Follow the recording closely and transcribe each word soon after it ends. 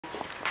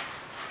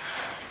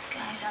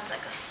he sounds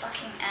like a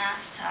fucking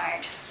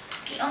ass-tard.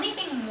 The only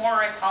thing more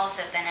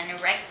repulsive than an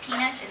erect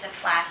penis is a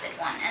flaccid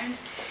one, and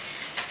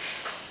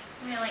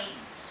really,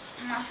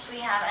 must we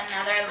have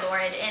another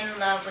lord in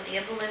love with the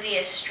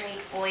oblivious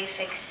straight boy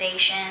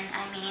fixation?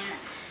 I mean,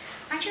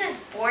 aren't you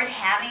as bored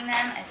having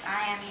them as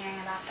I am hearing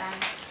about them?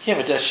 Yeah,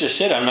 but that's just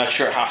it. I'm not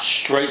sure how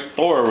straight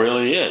Thor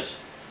really is.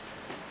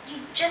 You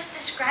just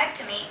described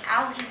to me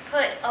how he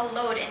put a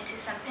load into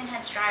some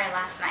pinhead's dryer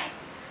last night.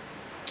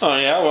 Oh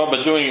yeah, well,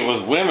 but doing it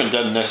with women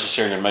doesn't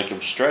necessarily make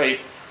him straight.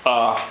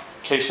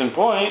 Case in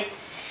point.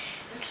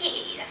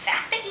 Okay, the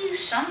fact that you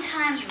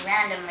sometimes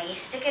randomly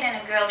stick it in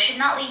a girl should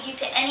not lead you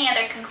to any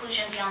other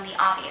conclusion beyond the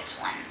obvious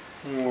one.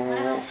 One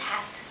of us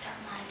has to start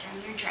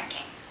monitoring your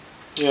drinking.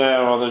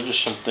 Yeah, well, there's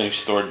just some things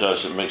Thor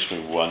does that makes me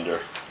wonder.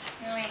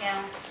 Here we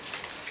go.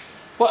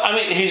 Well, I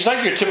mean, he's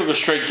like your typical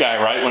straight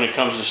guy, right? When it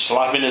comes to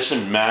sloppiness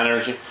and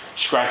manners, he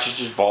scratches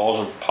his balls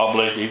in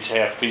public, eats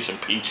half a piece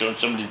of pizza on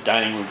somebody's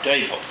dining room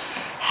table.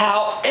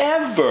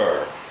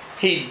 However,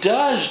 he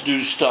does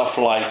do stuff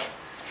like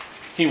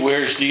he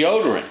wears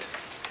deodorant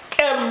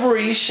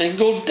every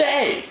single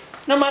day,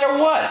 no matter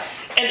what.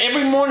 And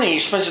every morning he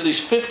spends at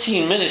least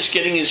 15 minutes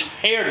getting his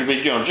hair to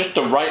be, just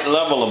the right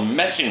level of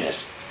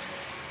messiness.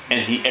 And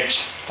he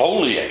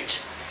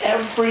exfoliates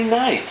every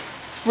night,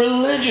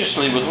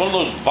 religiously, with one of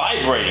those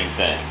vibrating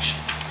things.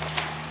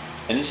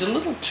 And he's a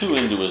little too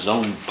into his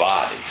own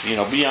body,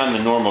 beyond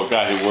the normal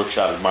guy who works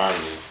out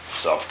admiring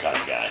himself kind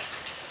of guy.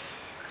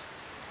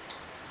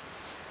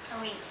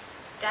 Are we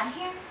done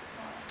here?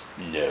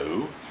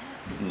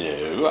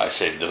 No, I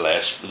saved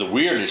the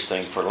weirdest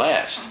thing for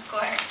last. Of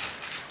course.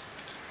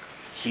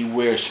 He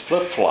wears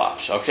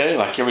flip-flops, okay,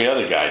 like every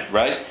other guy,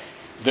 right?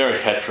 Very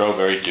hetero,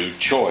 very dude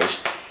choice,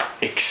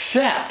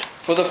 except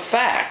for the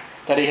fact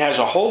that he has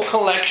a whole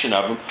collection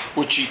of them,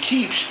 which he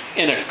keeps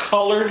in a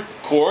colored,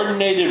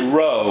 coordinated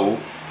row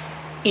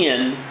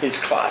in his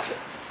closet.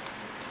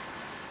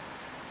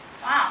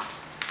 Wow.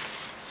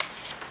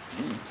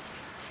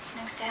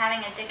 Next to having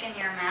a dick in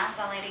your mouth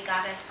while Lady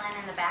Gaga is playing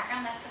in the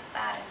background, that's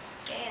about as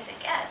gay as it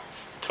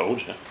gets.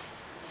 Told you.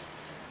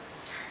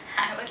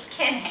 I was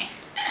kidding.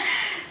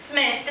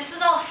 Smith, this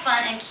was all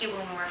fun and cute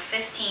when we were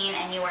 15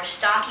 and you were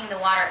stalking the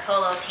water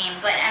polo team,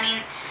 but I mean,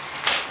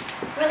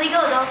 we're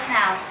legal adults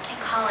now, in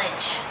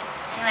college.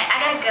 Anyway, I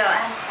gotta go, I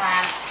have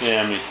class.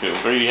 Yeah, me too.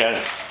 Where are you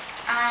headed?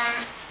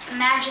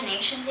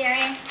 Imagination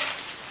theory.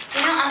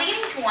 I'm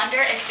beginning to wonder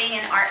if being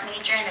an art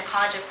major in the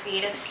College of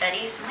Creative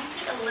Studies might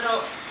be a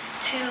little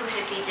too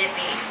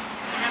hippy-dippy,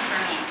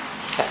 for me.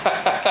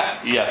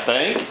 You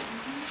think?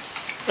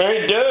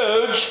 Hey,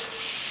 dudes.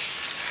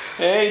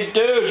 Hey,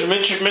 dudes.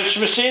 Mitch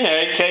Messina,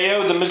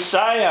 a.k.o. the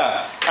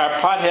Messiah. Our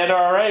pothead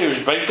R.A. who's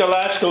baked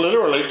Alaska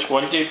literally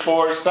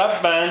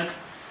 24/7.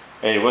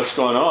 Hey, what's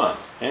going on?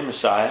 Hey,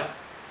 Messiah.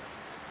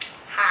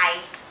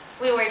 Hi.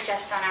 We were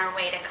just on our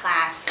way to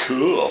class.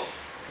 Cool.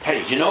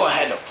 Hey, I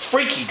had a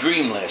freaky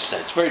dream last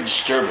night. It's very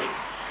disturbing.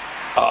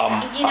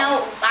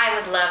 I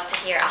would love to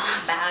hear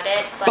all about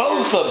it, but...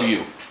 Both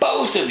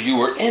of you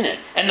were in it.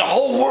 And the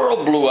whole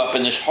world blew up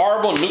in this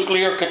horrible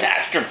nuclear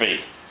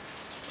catastrophe.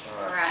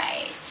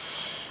 Right.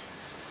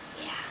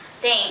 Yeah.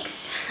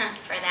 Thanks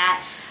for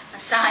that,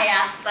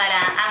 Messiah. But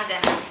I'm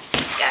gonna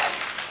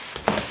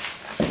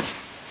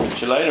go.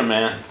 See you later,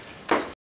 man.